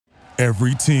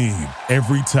Every team,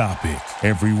 every topic,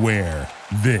 everywhere.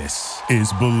 This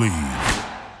is Believe.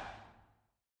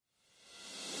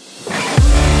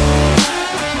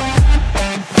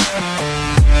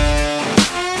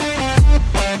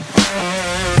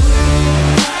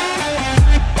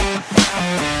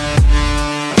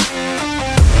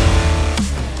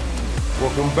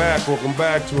 Welcome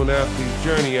back to An Athlete's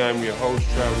Journey. I'm your host,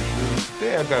 Travis Reed.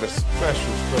 Today I got a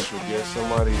special guest,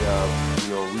 somebody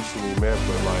recently met,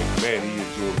 but man, he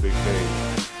is doing big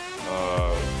things.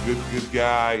 Good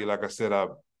guy. Like I said, I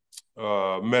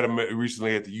met him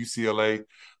recently at the UCLA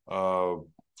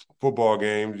football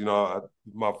games. My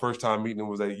first time meeting him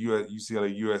was at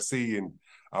UCLA USC, and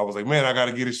I was like, man, I got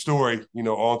to get his story,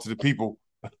 on to the people.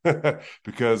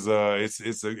 because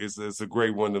it's a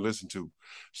great one to listen to.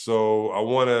 So I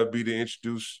want to be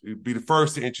the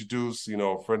first to introduce,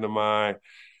 a friend of mine,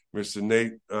 Mr.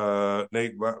 Nate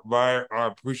Boyer. I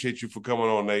appreciate you for coming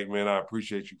on, Nate, man. I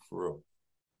appreciate you for real.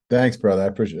 Thanks, brother. I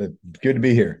appreciate it. Good to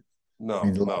be here. No,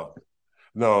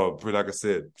 like I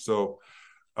said. So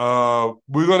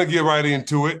we're gonna get right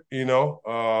into it,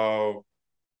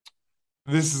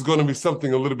 This is going to be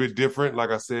something a little bit different. Like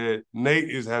I said,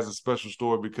 Nate has a special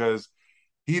story because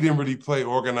he didn't really play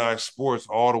organized sports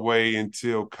all the way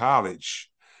until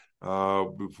college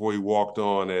before he walked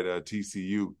on at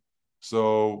TCU.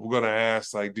 So we're going to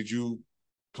ask, did you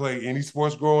play any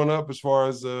sports growing up as far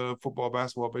as football,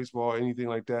 basketball, baseball, anything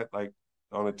like that, like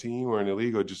on a team or in the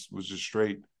league, or was just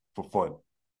straight for fun?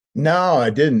 No,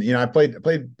 I didn't. I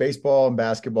played baseball and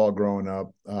basketball growing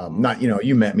up. Not,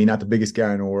 you met me, not the biggest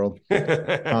guy in the world.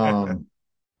 And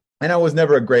I was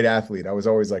never a great athlete. I was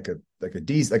always like a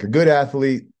good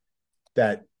athlete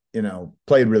that,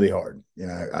 played really hard.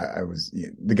 I was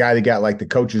the guy that got the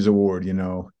coach's award,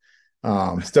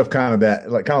 stuff kind of that.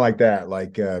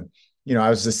 I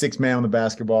was the sixth man on the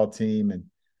basketball team.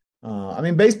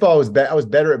 And baseball I was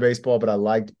better at baseball, but I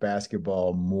liked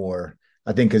basketball more.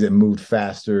 I think because it moved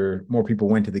faster, more people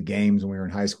went to the games when we were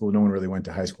in high school. No one really went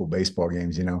to high school baseball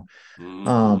games,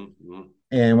 Mm-hmm.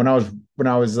 And when I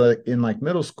was in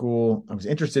middle school, I was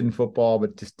interested in football,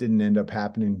 but it just didn't end up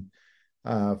happening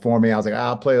for me. I was like,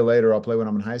 I'll play it later. I'll play when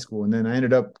I'm in high school. And then I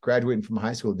ended up graduating from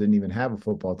high school, didn't even have a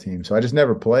football team, so I just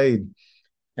never played,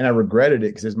 and I regretted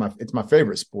it because it's my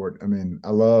favorite sport. I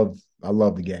love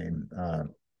the game.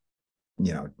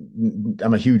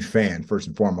 I'm a huge fan first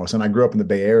and foremost, and I grew up in the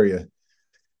Bay Area.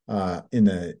 In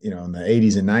the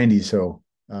 80s and 90s. So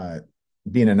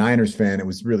being a Niners fan, it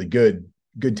was really good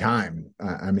time.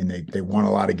 They won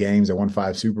a lot of games. They won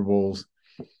 5 Super Bowls.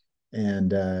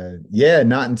 And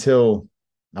not until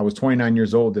I was 29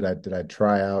 years old did I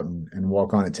try out and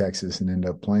walk on at Texas and end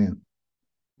up playing.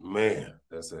 Man,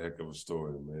 that's a heck of a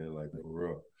story, man. For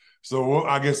real. So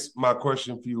I guess my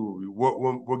question for you would be,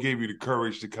 what gave you the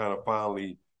courage to kind of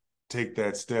finally take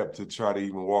that step to try to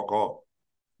even walk on?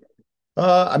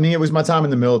 It was my time in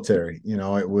the military.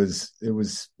 It was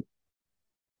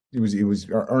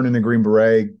earning the Green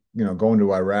Beret, going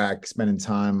to Iraq, spending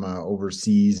time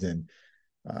overseas, and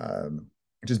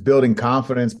just building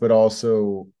confidence, but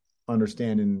also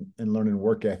understanding and learning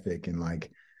work ethic and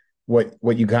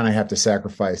what you kind of have to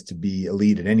sacrifice to be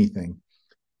elite at anything.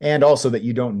 And also that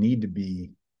you don't need to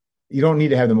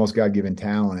have the most God-given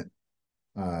talent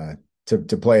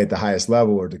to play at the highest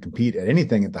level or to compete at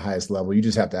anything at the highest level. You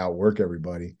just have to outwork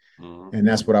everybody. Mm-hmm. And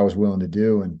that's what I was willing to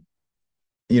do. And,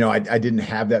 I didn't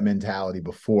have that mentality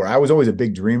before. I was always a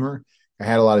big dreamer. I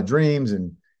had a lot of dreams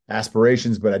and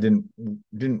aspirations, but I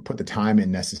didn't put the time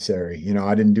in necessary.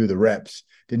 I didn't do the reps,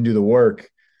 didn't do the work.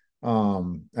 I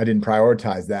didn't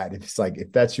prioritize that. It's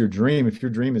if that's your dream, if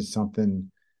your dream is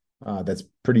something that's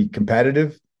pretty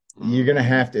competitive, you're going to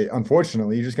have to,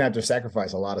 unfortunately, you're just going to have to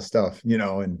sacrifice a lot of stuff,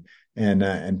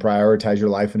 and prioritize your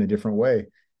life in a different way.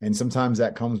 And sometimes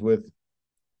that comes with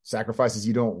sacrifices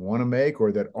you don't want to make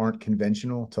or that aren't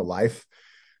conventional to life.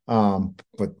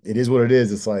 But it is what it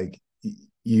is. It's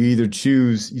you either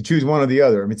choose one or the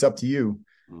other. It's up to you.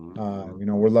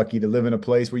 Mm-hmm. We're lucky to live in a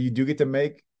place where you do get to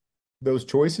make those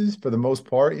choices for the most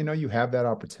part. You have that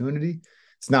opportunity.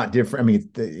 It's not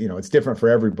different. It's different for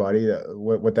everybody,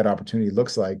 what that opportunity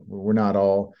looks like. We're not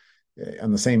all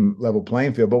on the same level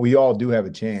playing field, but we all do have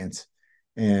a chance.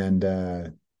 And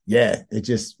it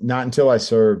just not until I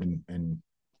served and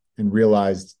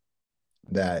realized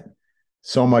that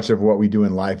so much of what we do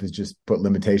in life is just put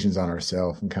limitations on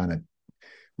ourselves and kind of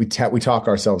we talk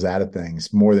ourselves out of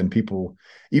things more than people,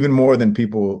 the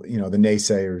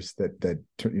naysayers that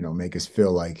make us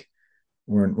feel like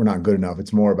we're not good enough.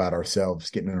 It's more about ourselves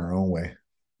getting in our own way.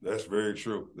 That's very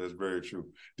true.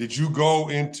 Did you go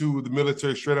into the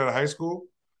military straight out of high school?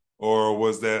 Or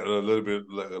was that a little bit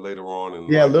later on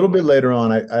in Yeah, a life? little bit later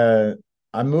on.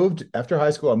 I moved after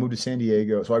high school. I moved to San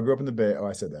Diego. So I grew up in the Bay. Oh,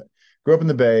 I said that. Grew up in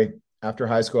the Bay. After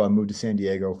high school, I moved to San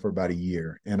Diego for about a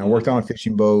year, and I worked Mm-hmm. on a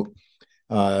fishing boat.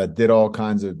 Did all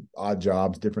kinds of odd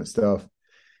jobs, different stuff.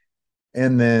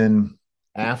 And then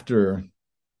after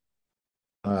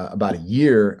about a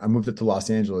year, I moved up to Los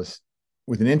Angeles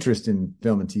with an interest in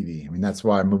film and TV. I mean, that's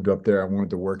why I moved up there. I wanted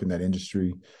to work in that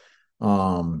industry.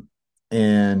 Um,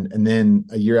 and then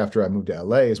a year after I moved to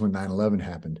LA is when 9/11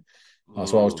 happened.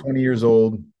 So I was Mm. 20 years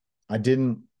old. I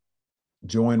didn't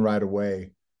join right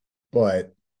away,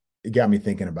 but it got me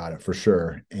thinking about it for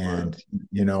sure. Right. And,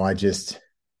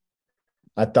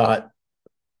 I thought,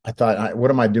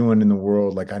 what am I doing in the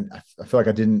world? Like, I feel like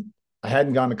I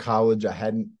hadn't gone to college. I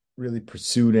hadn't really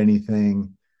pursued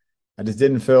anything. I just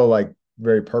didn't feel like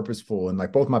very purposeful. And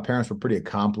like both my parents were pretty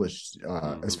accomplished as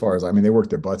Mm-hmm. far as, I mean, they worked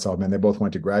their butts off, man. They both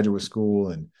went to graduate school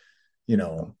and,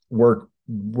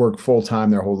 work full time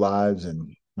their whole lives.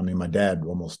 And I mean, my dad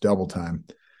almost double time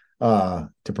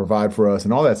to provide for us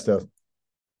and all that stuff.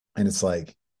 And it's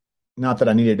like, not that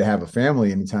I needed to have a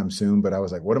family anytime soon, but I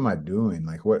was like, what am I doing?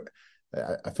 Like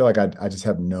I feel like I just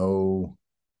have no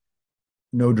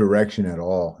direction at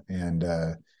all. And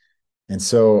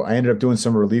so I ended up doing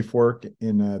some relief work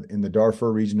in the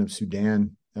Darfur region of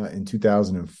Sudan in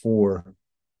 2004,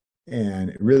 and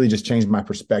it really just changed my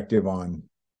perspective on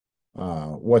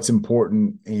what's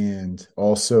important, and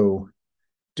also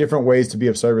different ways to be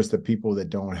of service to people that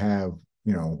don't have,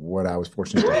 what I was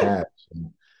fortunate to have.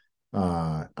 So,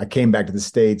 I came back to the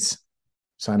States,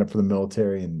 signed up for the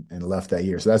military, and left that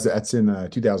year. So that's in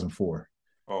 2004. Is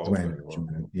Oh, when I okay. ended up Well,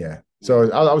 joining. Yeah. yeah. So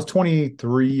I was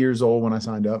 23 years old when I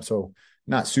signed up. So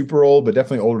not super old, but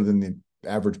definitely older than the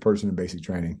average person in basic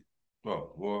training.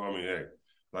 Oh, well, I mean, hey,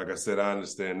 like I said, I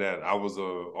understand that. I was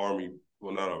a Army,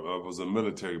 well, not I was a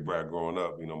military brat growing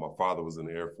up. You know, my father was in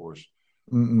the Air Force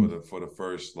for Mm-mm. the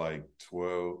first like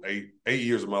 8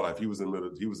 years of my life. He was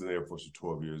he was in the Air Force for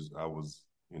 12 years. I was,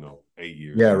 8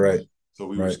 years. Yeah. Right. So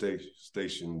we were Right.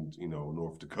 stationed,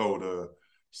 North Dakota,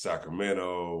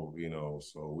 Sacramento,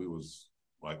 so we was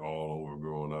like all over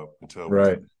growing up until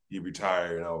Right. he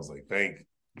retired, and I was like, thank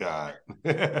God.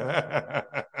 But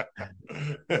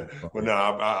no,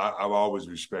 I've always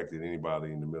respected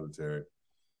anybody in the military,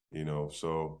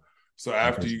 So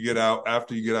after you get out of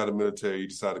the military, you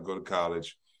decide to go to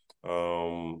college.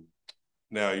 Um,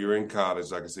 Now you're in college,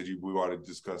 like I said, we already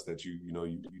discussed that you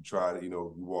tried,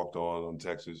 you walked on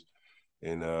Texas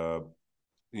and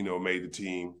made the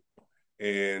team.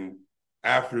 And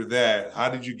after that, how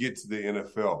did you get to the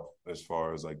NFL as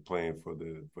far as like playing for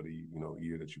the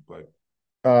year that you played?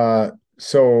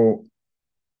 So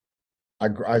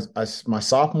my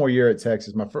sophomore year at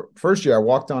Texas, my first year, I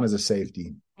walked on as a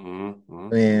safety,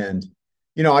 Mm-hmm. and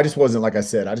I just wasn't, like I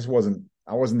said, I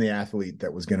wasn't the athlete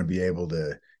that was going to be able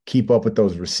to keep up with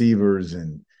those receivers,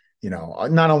 and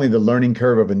not only the learning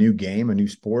curve of a new game, a new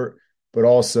sport, but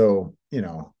also,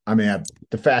 I mean,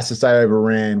 the fastest I ever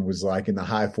ran was like in the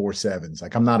high 4.7s.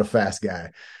 Like, I'm not a fast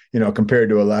guy, compared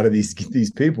to a lot of these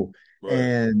people. Right.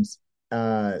 And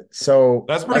so That's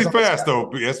that's pretty fast, though.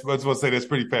 That's what I say. That's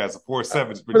pretty fast. A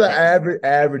 4.7 is for pretty the fast.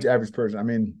 average person. I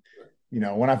mean,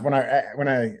 when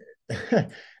I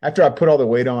after I put all the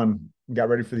weight on, got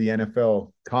ready for the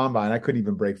NFL combine, I couldn't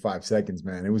even break 5 seconds,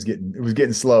 man. It was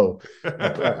getting slow.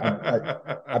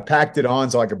 I packed it on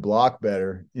so I could block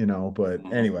better, But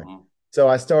anyway, Mm-hmm. so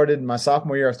I started my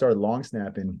sophomore year. I started long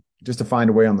snapping just to find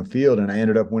a way on the field, and I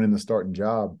ended up winning the starting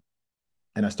job.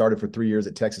 And I started for 3 years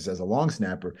at Texas as a long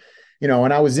snapper. And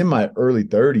I was in my early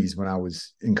 30s when I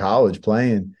was in college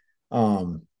playing.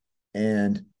 Um,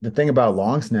 and the thing about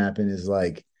long snapping is,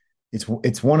 like,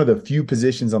 it's one of the few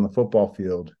positions on the football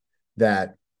field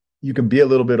that you can be a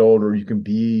little bit older, you can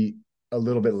be a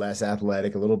little bit less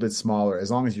athletic, a little bit smaller,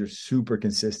 as long as you're super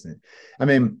consistent. I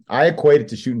mean, I equate it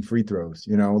to shooting free throws.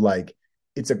 Like,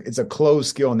 it's a closed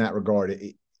skill in that regard.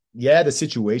 Yeah, the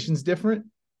situation's different,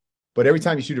 but every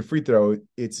time you shoot a free throw,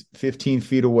 it's 15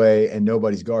 feet away and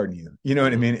nobody's guarding you. You know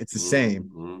what I mean? It's the same.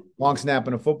 Mm-hmm. Long snap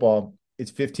in a football,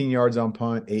 it's 15 yards on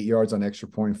punt, 8 yards on extra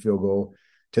point field goal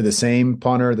to the same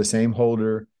punter, the same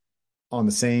holder on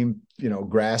the same,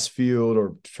 grass field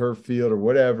or turf field or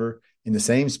whatever, in the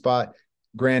same spot.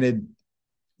 Granted,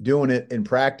 doing it in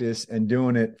practice and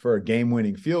doing it for a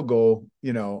game-winning field goal,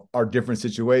 are different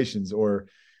situations. Or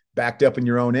backed up in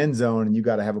your own end zone and you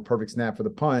got to have a perfect snap for the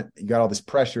punt. You got all this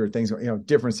pressure, things,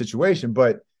 different situation,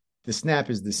 but the snap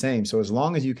is the same. So as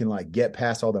long as you can, like, get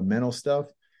past all the mental stuff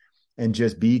and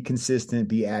just be consistent,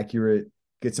 be accurate,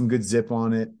 get some good zip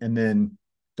on it, and then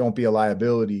don't be a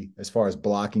liability as far as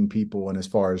blocking people and as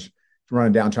far as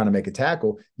running down trying to make a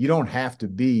tackle. You don't have to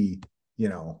be,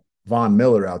 Von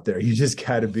Miller out there. You just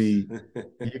got to be.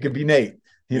 You can be Nate.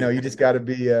 You just got to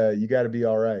be. You got to be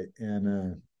all right.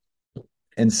 And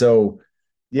so,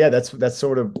 yeah, that's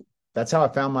how I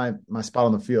found my spot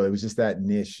on the field. It was just that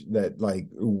niche, that like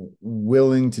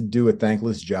willing to do a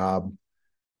thankless job,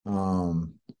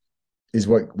 is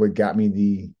what got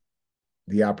me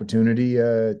the opportunity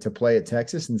to play at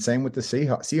Texas, and same with the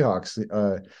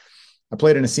Seahawks. I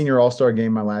played in a senior all-star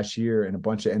game my last year, and a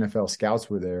bunch of NFL scouts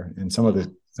were there, and some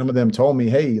of them told me,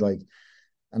 hey, like,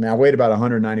 I mean, I weighed about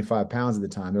 195 pounds at the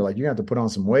time. They're like, you have to put on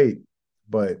some weight,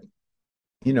 but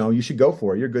you should go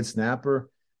for it. You're a good snapper.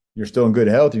 You're still in good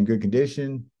health. You're in good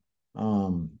condition.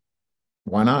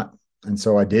 Why not? And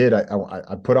so I did.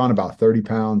 I put on about 30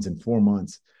 pounds in 4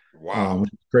 months. Wow.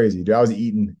 Which is crazy. Dude, I was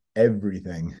eating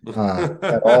everything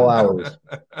at all hours.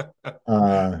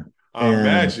 I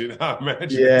imagine.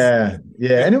 Yeah.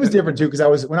 And it was different too,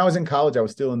 because when I was in college, I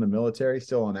was still in the military,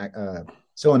 still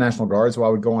in National Guard. So I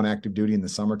would go on active duty in the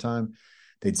summertime.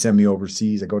 They'd send me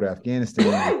overseas. I go to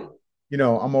Afghanistan.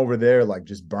 I'm over there like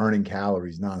just burning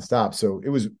calories nonstop. So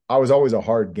I was always a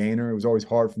hard gainer. It was always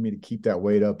hard for me to keep that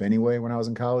weight up anyway when I was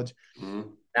in college. Mm-hmm.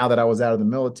 Now that I was out of the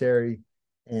military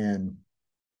and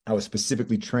I was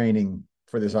specifically training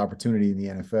for this opportunity in the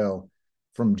NFL,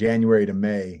 from January to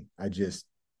May, I just,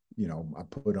 I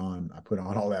put on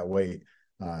all that weight,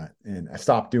 and I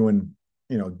stopped doing,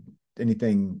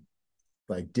 anything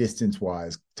like distance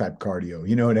wise type cardio.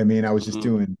 You know what I mean? I was just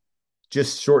doing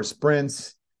just short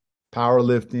sprints,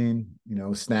 powerlifting,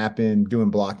 snapping,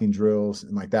 doing blocking drills,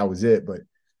 and like that was it. But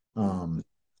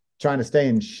trying to stay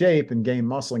in shape and gain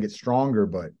muscle and get stronger,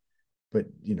 but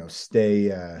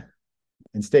stay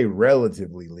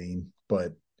relatively lean.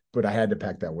 But I had to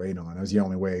pack that weight on. That was the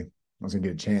only way I was gonna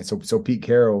get a chance. So Pete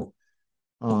Carroll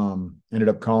ended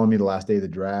up calling me the last day of the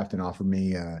draft and offered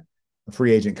me a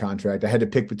free agent contract. I had to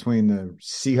pick between the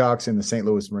Seahawks and the St.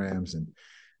 Louis Rams. And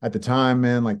at the time,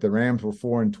 man, like the Rams were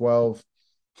 4-12.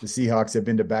 The Seahawks have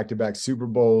been to back-to-back Super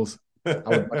Bowls. I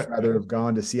would much rather have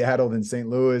gone to Seattle than St.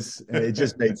 Louis. And it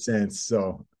just made sense.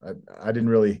 So I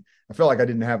felt like I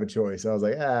didn't have a choice. I was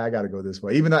like, I got to go this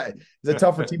way. Even though it's a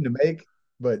tougher team to make,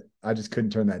 but I just couldn't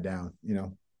turn that down,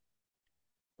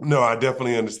 No, I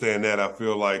definitely understand that. I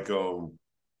feel like,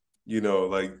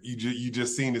 like you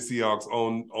just seen the Seahawks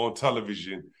on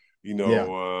television,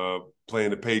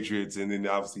 playing the Patriots, and then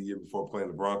obviously year before playing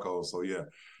the Broncos. So yeah,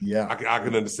 I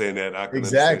can understand that.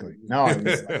 Exactly. No, it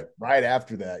was like right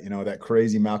after that, that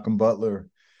crazy Malcolm Butler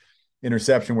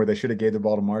interception where they should have gave the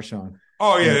ball to Marshawn.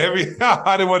 Oh yeah,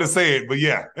 I didn't want to say it, but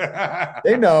yeah,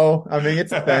 they know. I mean,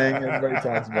 it's a thing. Everybody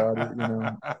talks about it,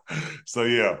 So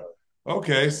yeah,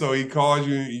 okay. So he calls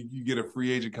you, you get a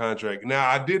free agent contract. Now,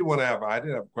 I did have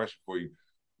a question for you.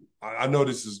 I know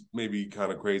this is maybe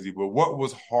kind of crazy, but what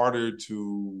was harder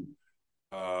to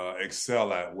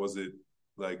excel at? Was it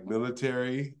like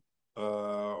military,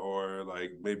 or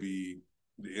like maybe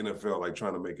the NFL, like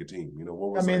trying to make a team? What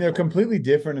was? They're completely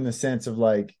different in the sense of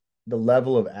like the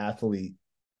level of athlete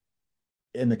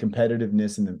and the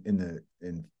competitiveness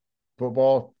in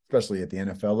football, especially at the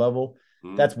NFL level.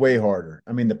 Mm-hmm. That's way harder.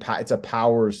 I mean, it's a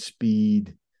power,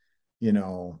 speed,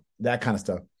 that kind of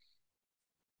stuff.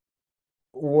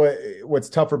 What's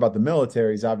tougher about the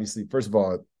military is obviously, first of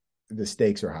all, the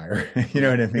stakes are higher. You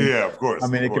know what I mean? Yeah, of course. I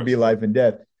mean, it could be life and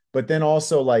death, but then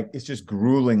also like, it's just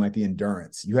grueling, like the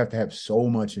endurance. You have to have so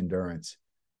much endurance.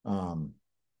 I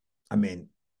mean,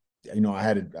 I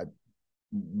had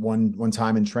one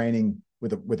time in training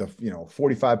with a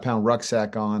 45-pound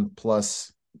rucksack on,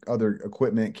 plus other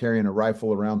equipment, carrying a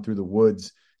rifle around through the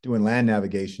woods, doing land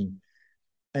navigation.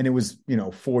 And it was,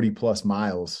 40 plus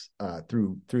miles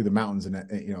through the mountains,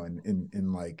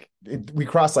 and like we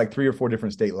crossed like 3 or 4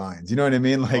 different state lines. You know what I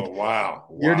mean? Like, oh, wow.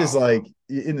 You're just like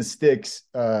in the sticks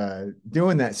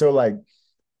doing that. So like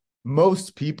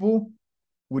most people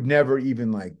would never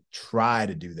even like try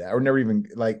to do that, or never even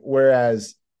like,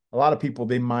 whereas a lot of people,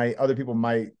 other people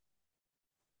might,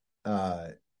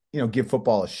 give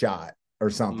football a shot or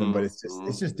something, but it's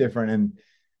just different.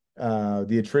 And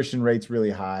the attrition rate's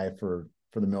really high for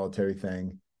the military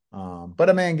thing. But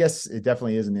I mean, I guess it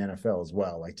definitely is in the NFL as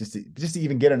well. Like just to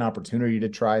even get an opportunity to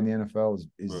try in the NFL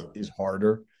is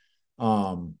harder.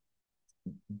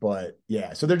 But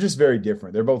yeah, so they're just very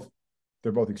different. They're both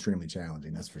extremely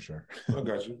challenging. That's for sure. I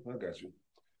got you.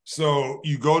 So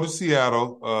you go to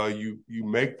Seattle, you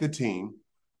make the team.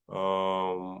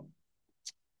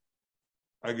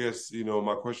 I guess,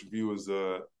 my question for you is,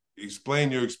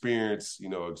 explain your experience,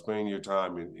 explain your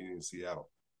time in Seattle.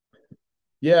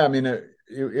 Yeah, I mean,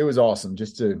 it was awesome I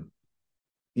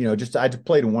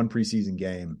played in one preseason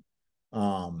game,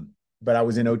 But I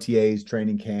was in OTAs,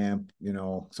 training camp,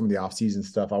 some of the off-season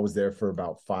stuff. I was there for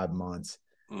about 5 months.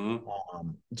 Mm-hmm.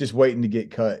 Just waiting to get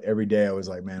cut every day. I was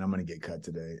like, man, I'm going to get cut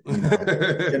today.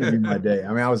 It's going to be my day. I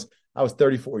mean, I was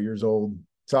 34 years old.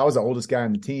 So I was the oldest guy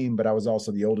on the team, but I was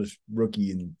also the oldest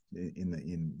rookie in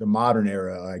the modern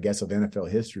era, I guess, of NFL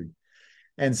history.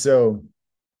 And so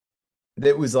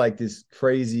it was like this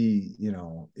crazy,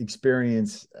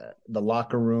 experience. The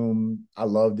locker room, I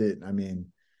loved it. I mean,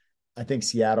 I think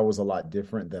Seattle was a lot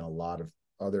different than a lot of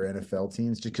other NFL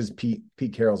teams, just because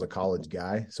Pete Carroll's a college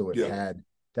guy, so it had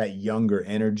that younger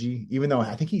energy. Even though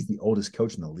I think he's the oldest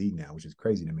coach in the league now, which is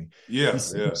crazy to me. He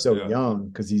seems so young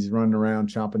because he's running around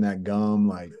chomping that gum,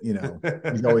 like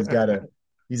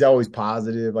he's always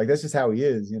positive. Like that's just how he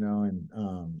is,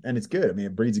 and it's good. I mean,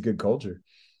 it breeds a good culture,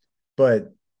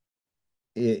 but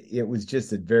it was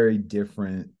just a very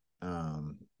different,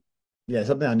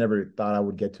 something I never thought I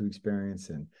would get to experience,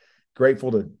 and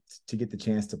grateful to get the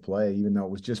chance to play, even though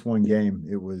it was just one game.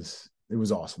 It was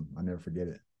awesome. I'll never forget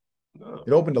it. No.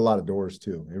 It opened a lot of doors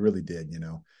too. It really did,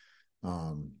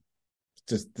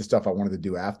 just the stuff I wanted to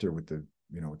do after with the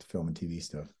film and TV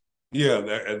stuff. Yeah,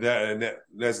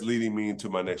 that's leading me into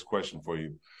my next question for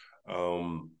you.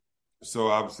 So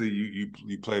obviously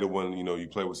you play the one, you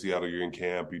play with Seattle, you're in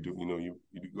camp, you do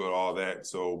go to all that.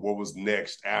 So what was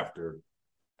next after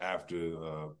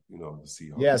the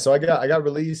Seahawks? Yeah, so I got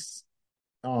released,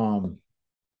 and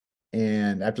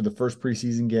after the first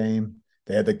preseason game,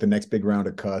 they had like the next big round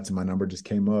of cuts, and my number just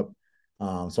came up.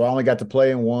 So I only got to play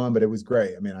in one, but it was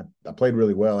great. I mean, I played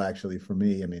really well actually for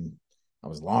me. I mean, I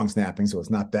was long snapping, so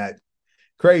it's not that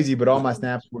crazy, but all my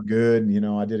snaps were good.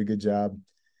 I did a good job,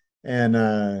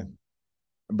 and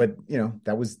but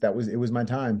it was my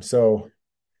time. So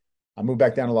I moved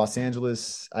back down to Los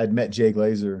Angeles. I'd met Jay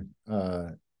Glazer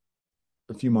a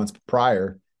few months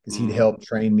prior because he'd helped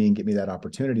train me and get me that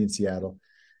opportunity in Seattle.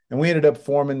 And we ended up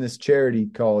forming this charity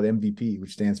called MVP,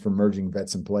 which stands for Merging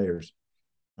Vets and Players.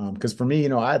 Because for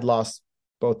me, I had lost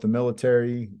both the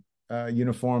military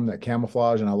uniform, that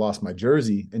camouflage, and I lost my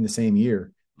jersey in the same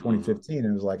year, 2015.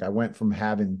 And it was like I went from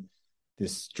having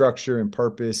this structure and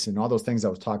purpose and all those things I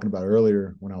was talking about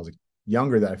earlier when I was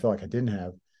younger that I felt like I didn't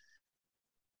have,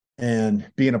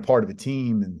 and being a part of a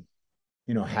team and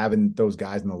having those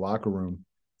guys in the locker room,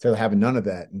 to having none of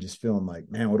that and just feeling like,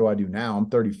 man, what do I do now? I'm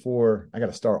 34. I got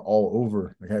to start all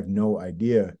over. Like I have no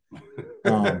idea.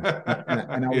 And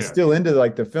I was still into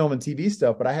like the film and TV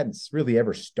stuff, but I hadn't really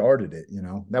ever started it.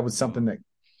 That was something that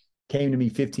came to me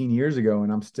 15 years ago,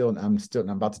 and I'm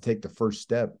about to take the first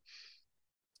step.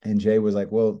 And Jay was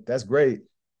like, well, that's great.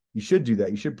 You should do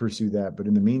that. You should pursue that. But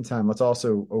in the meantime, let's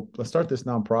start this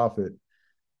nonprofit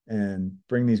and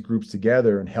bring these groups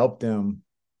together and help them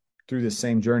through the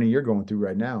same journey you're going through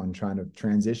right now and trying to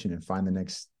transition and find the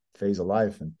next phase of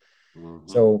life. And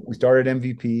so we started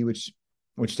MVP, which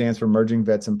stands for Merging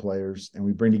Vets and Players. And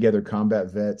we bring together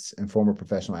combat vets and former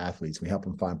professional athletes. We help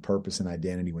them find purpose and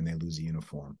identity when they lose a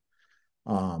uniform.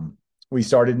 We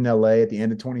started in LA at the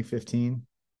end of 2015.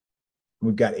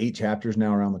 We've got 8 chapters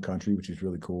now around the country, which is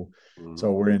really cool.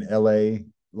 So we're in LA,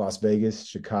 Las Vegas,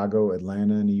 Chicago,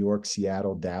 Atlanta, New York,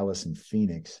 Seattle, Dallas, and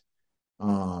Phoenix.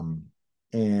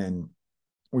 And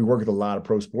we work with a lot of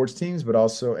pro sports teams, but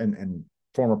also, and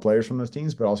former players from those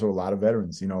teams, but also a lot of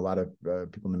veterans, a lot of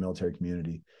people in the military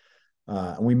community.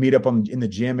 And we meet up in the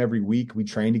gym every week. We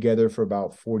train together for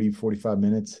about 40, 45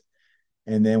 minutes.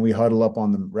 And then we huddle up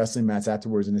on the wrestling mats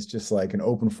afterwards. And it's just like an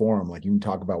open forum. Like you can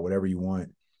talk about whatever you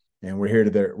want. And we're here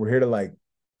to like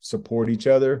support each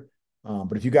other.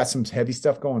 But if you got some heavy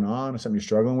stuff going on or something you're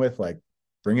struggling with, like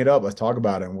bring it up. Let's talk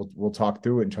about it, and we'll talk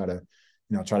through it and try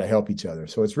to help each other.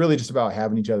 So it's really just about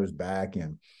having each other's back.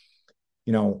 And,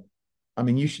 I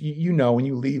mean, when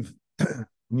you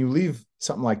leave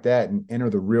something like that and enter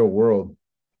the real world,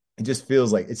 it just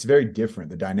feels like it's very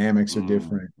different. The dynamics are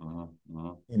different.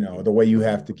 The way you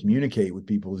have to communicate with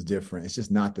people is different. It's just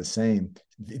not the same.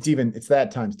 It's that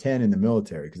times 10 in the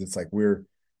military, because it's like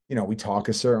we talk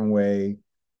a certain way.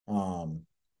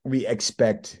 We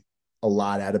expect a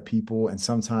lot out of people, and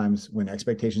sometimes when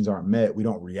expectations aren't met, we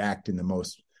don't react in the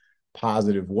most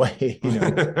positive way,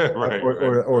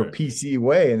 or PC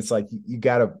way. And it's like you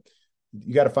gotta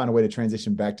find a way to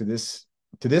transition back to this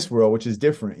world, which is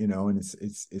different, and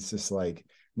it's just like,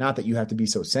 not that you have to be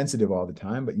so sensitive all the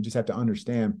time, but you just have to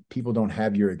understand people don't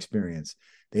have your experience.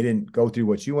 They didn't go through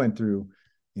what you went through,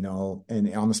 and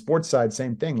on the sports side,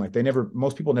 same thing. Like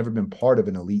most people never been part of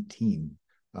an elite team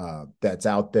that's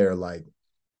out there, like,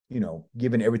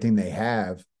 giving everything they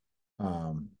have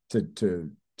to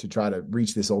try to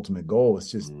reach this ultimate goal.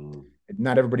 It's just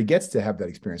not everybody gets to have that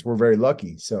experience. We're very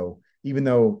lucky. So even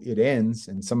though it ends,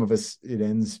 and some of us it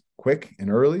ends quick and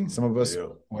early, some of us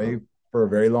play for a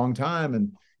very long time.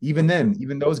 And even then,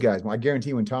 even those guys, well, I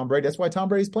guarantee when Tom Brady, that's why Tom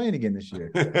Brady's playing again this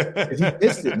year. Because he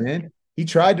missed it, man. He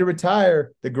tried to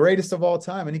retire the greatest of all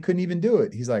time, and he couldn't even do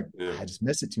it. He's like, I just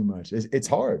miss it too much. It's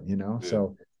hard, you know?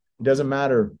 So it doesn't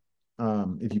matter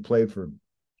if you play for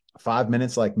 5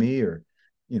 minutes like me or,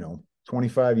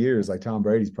 25 years like Tom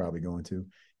Brady's probably going to.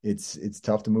 It's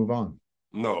tough to move on.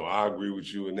 No, I agree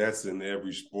with you, and that's in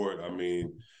every sport. I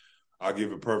mean, I'll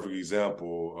give a perfect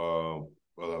example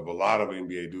of a lot of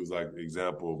NBA dudes, like the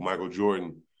example of Michael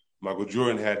Jordan. Michael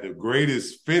Jordan had the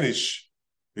greatest finish.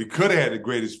 He could have had the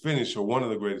greatest finish or one of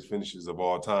the greatest finishes of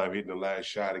all time, hitting the last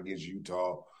shot against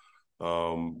Utah,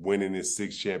 winning his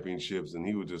 6 championships. And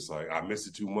he was just like, I missed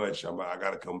it too much. I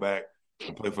got to come back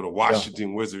and play for the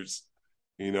Washington Wizards,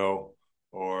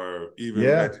 or even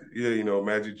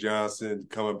Magic Johnson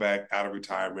coming back out of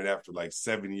retirement after like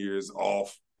 7 years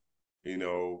off, and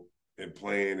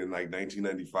playing in like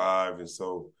 1995. And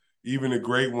so even the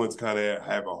great ones kind of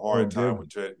have a hard time with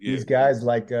that. These guys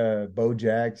like Bo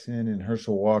Jackson and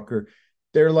Herschel Walker,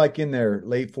 they're like in their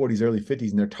late 40s, early 50s,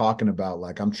 and they're talking about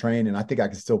like, I'm training, I think I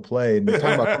can still play. And they're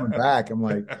talking about coming back. I'm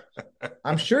like,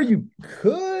 I'm sure you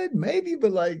could maybe,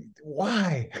 but like,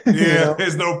 why?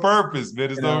 There's no purpose, man.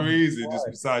 There's no reason. Why? Just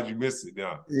besides you miss it.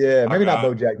 Yeah, maybe not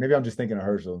Bo Jack. Maybe I'm just thinking of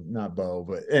Herschel, not Bo.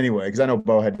 But anyway, because I know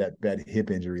Bo had that bad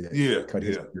hip injury that cut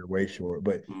his career way short.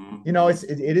 But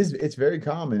it's very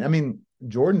common. I mean,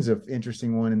 Jordan's an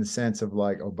interesting one in the sense of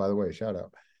like, oh, by the way, shout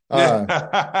out.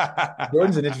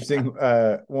 Jordan's an interesting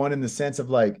one in the sense of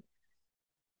like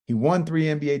he won 3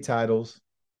 NBA titles,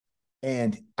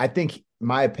 and I think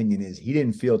my opinion is he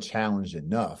didn't feel challenged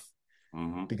enough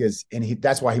because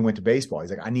that's why he went to baseball. He's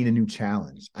like, I need a new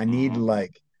challenge. I need I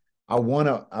don't want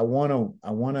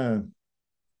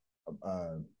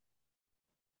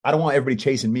everybody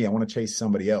chasing me. I want to chase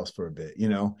somebody else for a bit,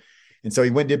 And so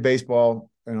he went and did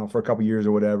baseball, for a couple years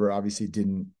or whatever. Obviously it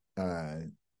didn't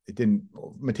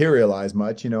materialize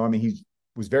much, I mean, he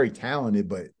was very talented,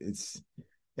 but it's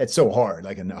so hard,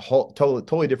 like in a whole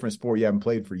totally different sport you haven't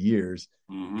played for years,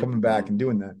 coming back and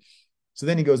doing that. So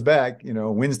then he goes back,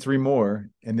 wins 3 more,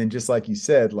 and then just like you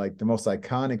said, like the most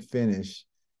iconic finish,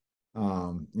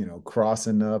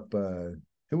 crossing up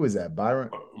who was that? Byron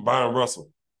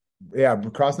Russell. Yeah,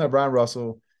 crossing up Brian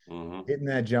Russell, hitting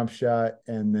that jump shot,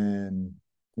 and then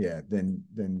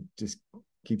then just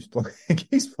keeps playing.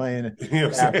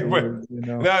 Now I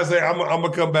say I'm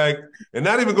gonna come back and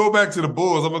not even go back to the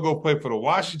Bulls. I'm gonna go play for the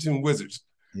Washington Wizards.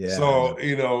 Yeah. So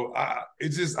I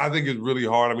think it's really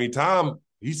hard. I mean, Tom,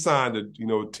 he signed a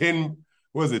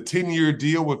 10-year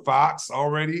deal with Fox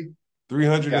already,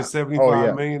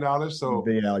 $375 million. So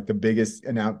like the biggest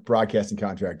announced broadcasting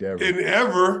contract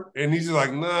ever. And he's just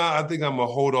like, nah, I think I'm gonna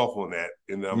hold off on that.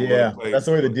 And I'm gonna play. That's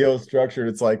the way the deal is structured.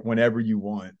 It's like whenever you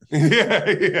want.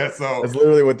 Yeah. So that's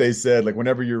literally what they said. Like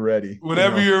whenever you're ready.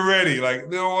 You're ready. Like,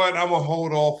 you know what? I'm gonna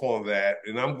hold off on that,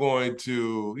 and I'm going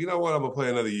to, I'm gonna play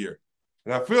another year.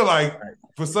 And I feel like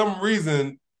for some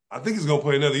reason, I think he's gonna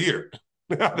play another year.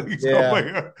 I think he's gonna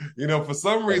play. For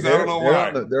some reason, I don't know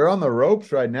why. They're on the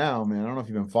ropes right now, man. I don't know if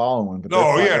you've been following, but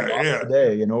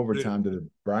today in overtime to the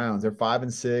Browns. They're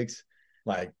 5-6.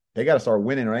 Like they got to start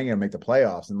winning, or ain't gonna make the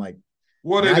playoffs. And like,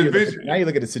 now you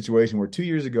look at a situation where 2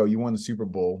 years ago you won the Super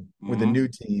Bowl with a new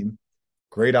team.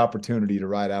 Great opportunity to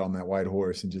ride out on that white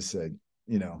horse and just say,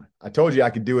 I told you I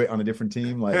could do it on a different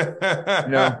team. Like,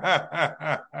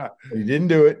 he didn't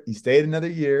do it. He stayed another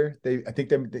year. But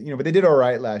they did all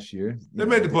right last year. They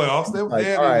made the playoffs. All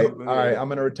right, I'm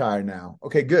going to retire now.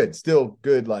 Okay, good. Still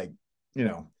good. Like,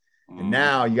 and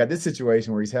now you got this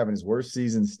situation where he's having his worst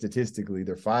season statistically.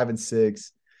 They're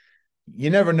 5-6. You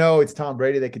never know. It's Tom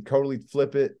Brady. They could totally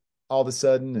flip it all of a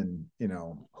sudden. And,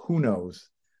 who knows?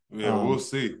 Yeah, we'll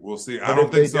see. I don't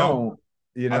think so.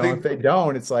 If they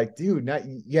don't, it's like, dude,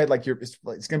 you had like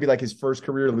it's gonna be like his first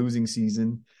career losing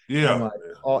season. Yeah, like,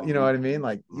 you know what I mean?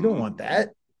 Like, you don't want that.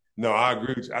 No, I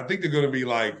agree with you. I think they're gonna be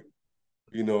like,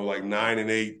 like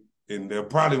 9-8, and they'll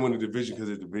probably win the division because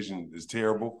the division is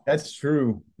terrible. That's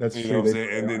true. That's true. Know what I'm saying?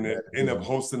 And then they end up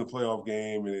hosting the playoff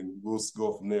game, and then we'll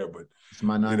go from there. But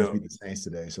my Niners beat the Saints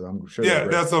today, so I'm sure. Yeah,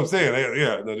 that's what I'm saying.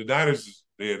 The Niners,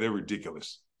 they're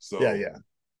ridiculous. So yeah.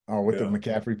 Oh, with the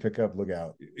McCaffrey pickup, look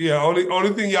out! Yeah,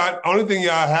 only thing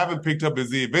y'all haven't picked up is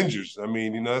the Avengers. I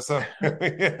mean, that's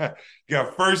got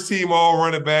first team all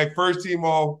running back, first team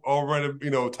all running,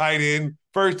 tight end,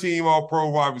 first team all pro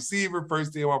wide receiver,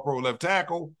 first team all pro left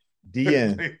tackle,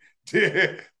 DN,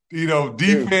 defense,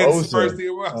 dude, first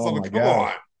team. So come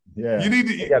on, yeah,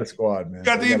 you got a squad, man. You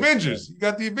got the Avengers. You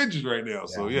got the Avengers right now.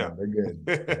 They're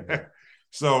good.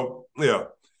 So yeah,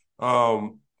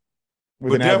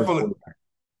 with but an average definitely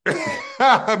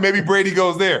quarterback. maybe Brady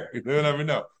goes there. You never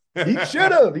know. He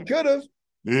should have. He could have.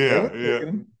 They Yeah, would have yeah, taken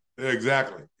him.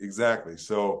 exactly.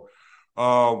 So,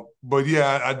 but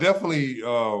yeah, I definitely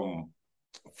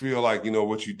feel like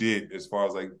what you did as far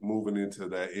as like moving into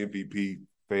that MVP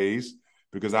phase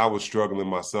because I was struggling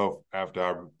myself after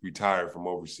I retired from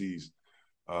overseas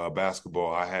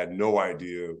basketball. I had no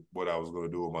idea what I was going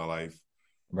to do with my life.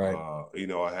 Right.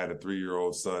 I had a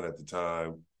 3-year-old son at the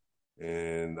time,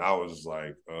 and I was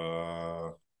like,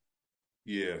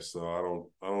 yeah. So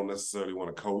I don't necessarily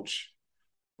want to coach,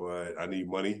 but I need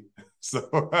money.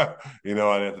 So, I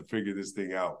had to figure this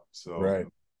thing out. So, Right.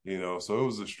 so it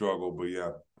was a struggle, but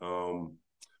yeah.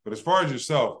 But as far as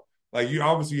yourself, like you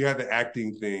had the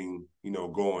acting thing,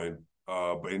 going,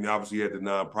 but and obviously you had the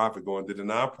nonprofit going. Did the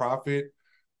nonprofit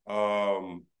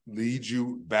lead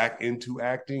you back into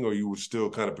acting, or you were still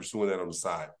kind of pursuing that on the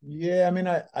side? Yeah, I mean,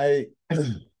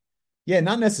 yeah,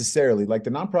 not necessarily. Like the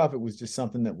nonprofit was just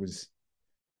something that was.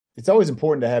 It's always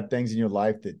important to have things in your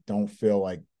life that don't feel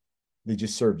like they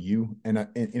just serve you. And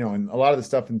a lot of the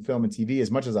stuff in film and TV,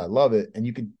 as much as I love it, and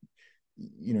you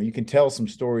can tell some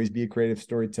stories, be a creative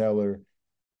storyteller,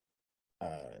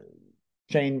 uh,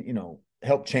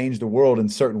 help change the world in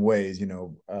certain ways.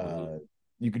 Mm-hmm.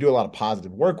 You could do a lot of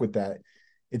positive work with that.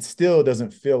 It still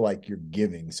doesn't feel like you're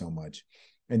giving so much.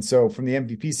 And so from the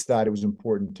MVP side, it was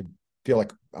important to feel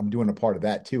like I'm doing a part of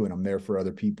that too. And I'm there for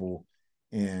other people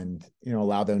and,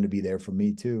 allow them to be there for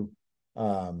me too.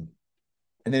 And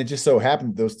then it just so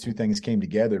happened those two things came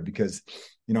together because,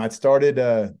 I'd started,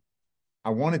 I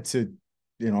wanted to,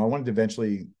 I wanted to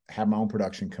eventually have my own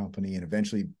production company and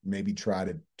eventually maybe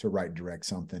try to write, direct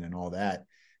something and all that.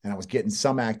 And I was getting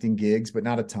some acting gigs, but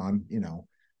not a ton,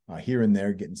 here and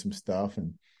there, getting some stuff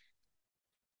and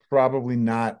probably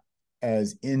not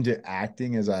as into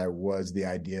acting as I was the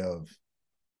idea of,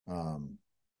 um,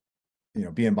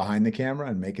 being behind the camera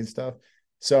and making stuff.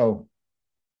 So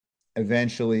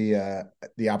eventually,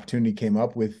 the opportunity came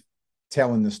up with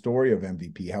telling the story of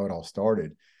MVP, how it all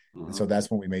started. And Mm-hmm. so that's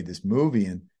when we made this movie.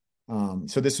 And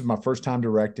so this was my first time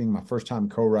directing, my first time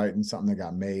co-writing something that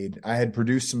got made. I had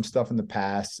produced some stuff in the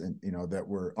past and, that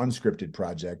were unscripted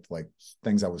projects, like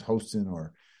things I was hosting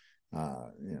or,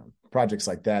 projects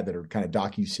like that are kind of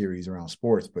docu-series around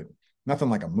sports, but nothing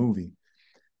like a movie.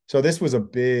 So this was a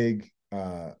big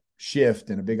shift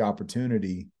and a big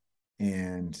opportunity.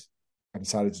 And I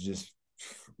decided to just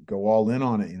go all in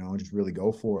on it, and just really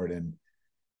go for it. And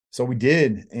so we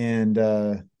did. And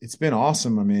it's been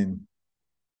awesome. I mean,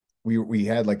 we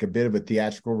had like a bit of a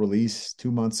theatrical release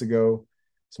 2 months ago.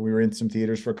 So we were in some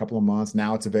theaters for a couple of months.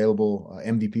 Now it's available.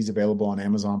 MVP is available on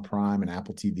Amazon Prime and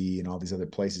Apple TV and all these other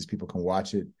places people can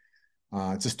watch it.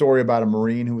 It's a story about a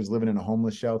Marine who was living in a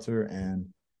homeless shelter and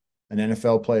an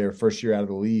NFL player first year out of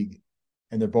the league.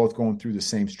 And they're both going through the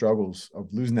same struggles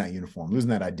of losing that uniform, losing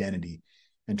that identity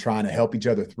and trying to help each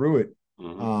other through it.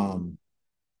 Mm-hmm.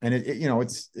 And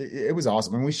it was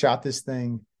awesome. And we shot this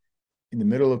thing in the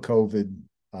middle of COVID.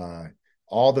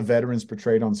 All the veterans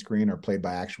portrayed on screen are played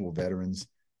by actual veterans.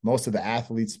 Most of the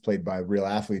athletes played by real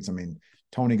athletes. I mean,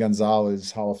 Tony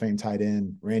Gonzalez, Hall of Fame tight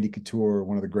end, Randy Couture,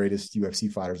 one of the greatest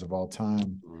UFC fighters of all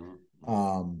time.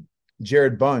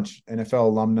 Jared Bunch, NFL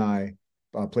alumni,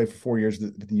 played for 4 years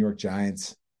with the New York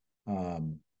Giants.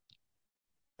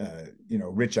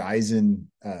 Rich Eisen,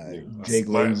 Jake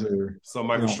Laser. So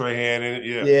Michael Strahan in it,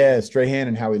 yeah. Yeah, Strahan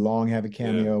and Howie Long have a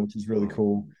cameo, Yeah. which is really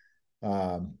cool.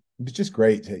 It's just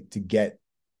great to get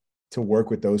to work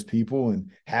with those people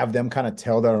and have them kind of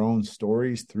tell their own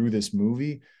stories through this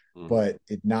movie, but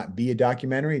it not be a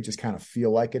documentary, it just kind of feel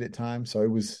like it at times. So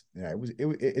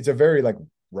it's a very like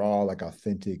raw, like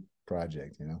authentic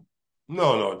project,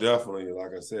 No, definitely.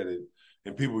 Like I said,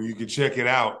 and people, you can check it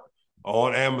out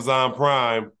on Amazon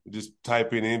Prime. Just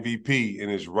type in MVP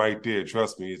and it's right there.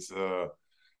 Trust me, it's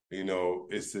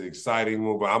it's an exciting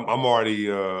movie. I'm already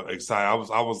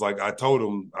excited. I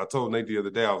told Nate the other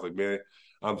day, I was like, man,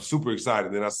 I'm super excited.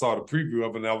 And then I saw the preview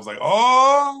of it and I was like,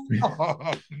 oh,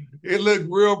 it looked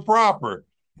real proper,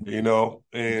 and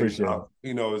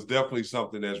it's definitely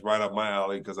something that's right up my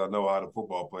alley because I know how the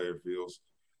football player feels.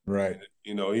 Right.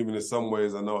 And, even in some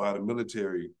ways, I know how the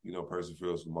military, person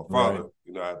feels. My father,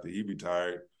 after he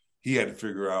retired, he had to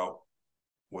figure out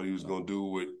what he was going to do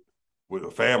with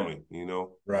a family,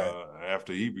 right.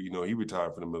 After he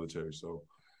retired from the military. So,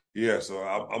 yeah, so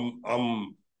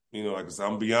I'm like I said,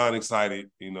 I'm beyond excited,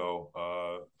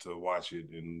 to watch it.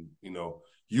 And,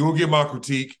 you'll get my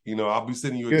critique, I'll be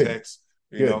sending you a text,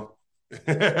 Good.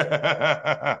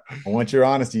 I want your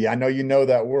honesty. I know you know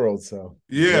that world, so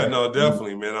yeah, no,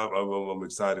 definitely, man. I'm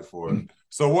excited for it.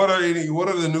 So, what are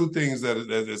the new things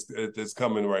that's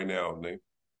coming right now, Nate?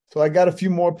 So I got a few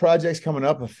more projects coming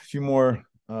up, a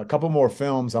couple more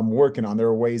films I'm working on.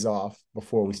 They're ways off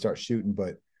before we start shooting,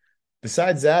 but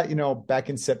besides that, back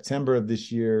in September of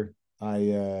this year,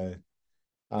 I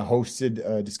hosted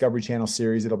a Discovery Channel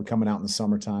series that'll be coming out in the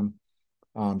summertime.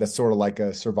 That's sort of like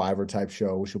a Survivor type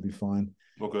show, which will be fun.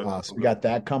 Okay. So we got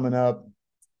that coming up.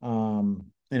 And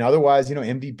otherwise,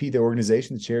 MVP, the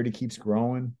organization, the charity keeps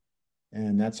growing,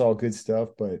 and that's all good stuff.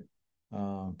 But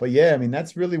yeah, I mean,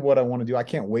 that's really what I want to do. I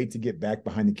can't wait to get back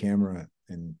behind the camera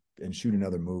and shoot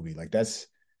another movie. Like there's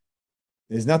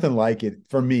nothing like it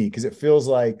for me, because it feels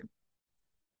like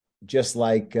just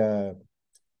like in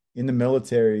the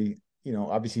military,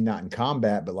 obviously not in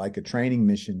combat, but like a training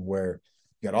mission where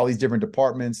you got all these different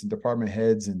departments and department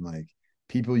heads and like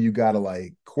people you got to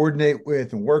like coordinate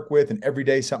with and work with. And every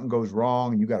day something goes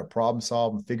wrong and you got to problem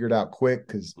solve and figure it out quick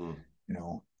because,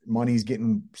 money's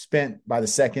getting spent by the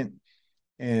second.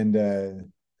 And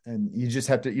you just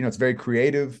have to, it's very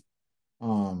creative.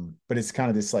 But it's kind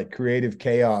of this like creative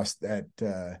chaos that,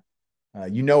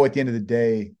 at the end of the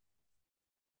day,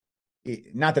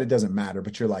 not that it doesn't matter,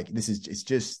 but you're like, this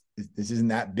isn't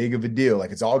that big of a deal.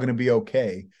 Like it's all going to be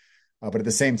okay. But at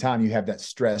the same time, you have that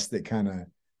stress that kind of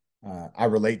I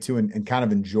relate to and kind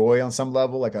of enjoy on some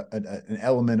level, like an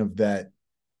element of that.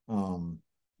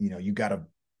 You got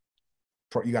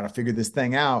to figure this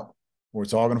thing out, or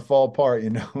it's all going to fall apart.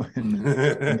 And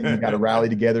you got to rally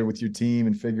together with your team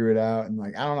and figure it out. And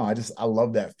like I don't know, I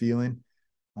love that feeling.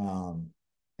 And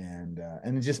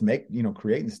just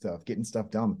creating stuff, getting stuff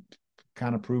done,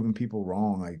 kind of proving people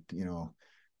wrong. Like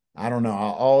I don't know,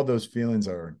 all of those feelings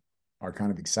are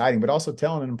kind of exciting, but also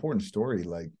telling an important story,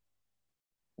 like,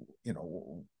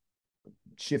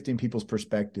 shifting people's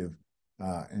perspective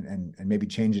and maybe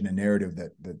changing a narrative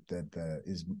that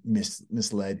is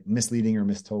misleading or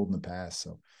mistold in the past.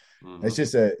 So it's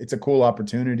just it's a cool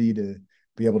opportunity to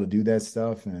be able to do that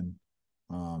stuff. And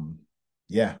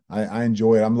I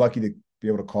enjoy it. I'm lucky to be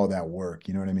able to call that work.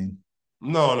 You know what I mean?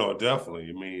 No, definitely.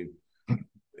 I mean,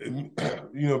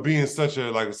 being such a,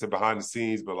 like I said, behind the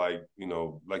scenes, but like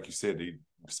you said, they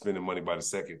spending money by the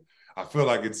second. I feel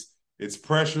like it's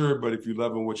pressure, but if you're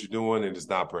loving what you're doing, and it's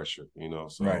not pressure,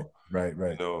 So right.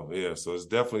 So it's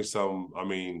definitely some. I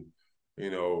mean,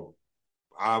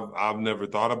 I've never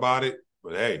thought about it,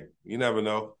 but hey, you never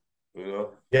know.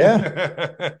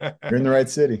 Yeah, you're in the right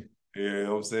city. Yeah, you know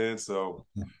what I'm saying? So,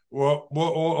 well, I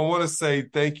want to say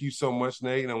thank you so much,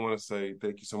 Nate. And I want to say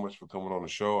thank you so much for coming on the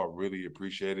show. I really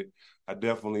appreciate it. I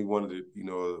definitely wanted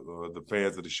the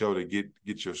fans of the show to get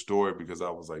your story, because I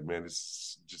was like, man, this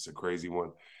is just a crazy one.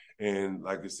 And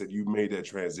like I said, you made that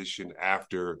transition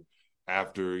after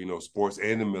sports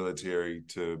and the military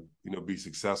to, be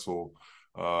successful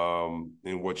in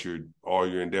all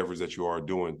your endeavors that you are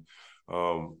doing.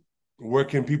 Where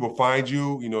can people find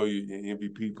you? Your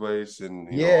MVP place and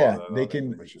they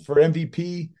can for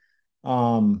MVP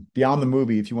beyond the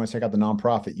movie. If you want to check out the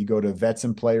nonprofit, you go to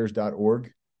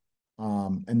vetsandplayers.org.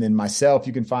 And then myself,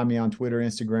 you can find me on Twitter,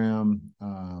 Instagram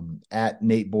at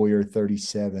Nate Boyer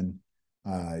 37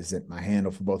 is it my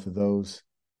handle for both of those.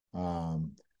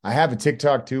 I have a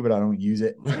TikTok too, but I don't use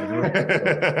it.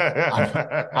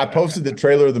 I posted the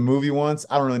trailer of the movie once.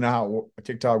 I don't really know how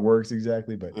TikTok works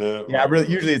exactly, but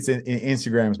usually it's in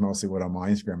Instagram is mostly what I'm on,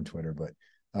 Instagram and Twitter. But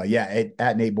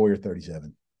at Nate Boyer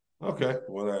 37. Okay.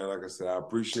 Well, like I said, I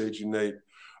appreciate you, Nate.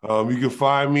 You can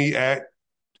find me at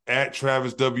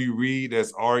Travis W. Reed.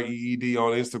 That's REED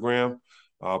on Instagram.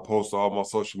 I'll post all my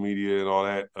social media and all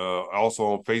that. Also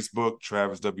on Facebook,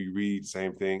 Travis W. Reed,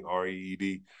 same thing,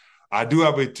 REED. I do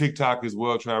have a TikTok as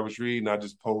well, Travis Reed, and I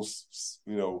just post,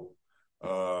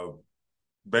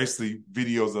 basically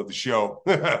videos of the show.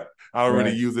 I don't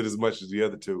really use it as much as the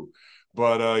other two.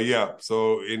 But,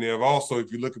 so, and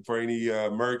if you're looking for any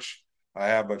merch, I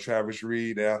have a Travis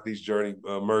Reed, Athlete's Journey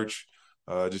merch.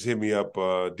 Just hit me up,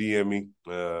 DM me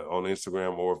on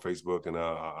Instagram or Facebook, and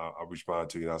I'll respond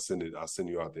to you, and I'll send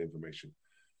you out the information.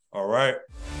 All right.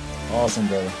 Awesome,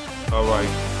 brother. All right.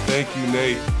 Thank you,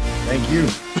 Nate. Thank you.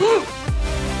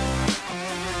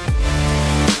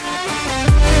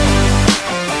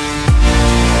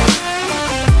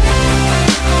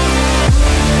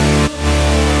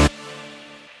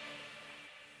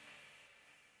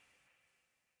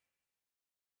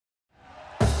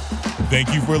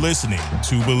 Thank you for listening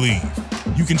to Believe.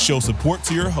 You can show support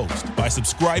to your host by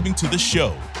subscribing to the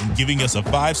show and giving us a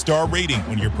 5-star rating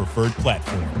on your preferred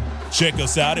platform. Check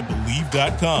us out at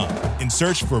Believe.com and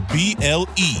search for BLEAV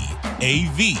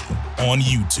on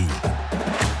YouTube.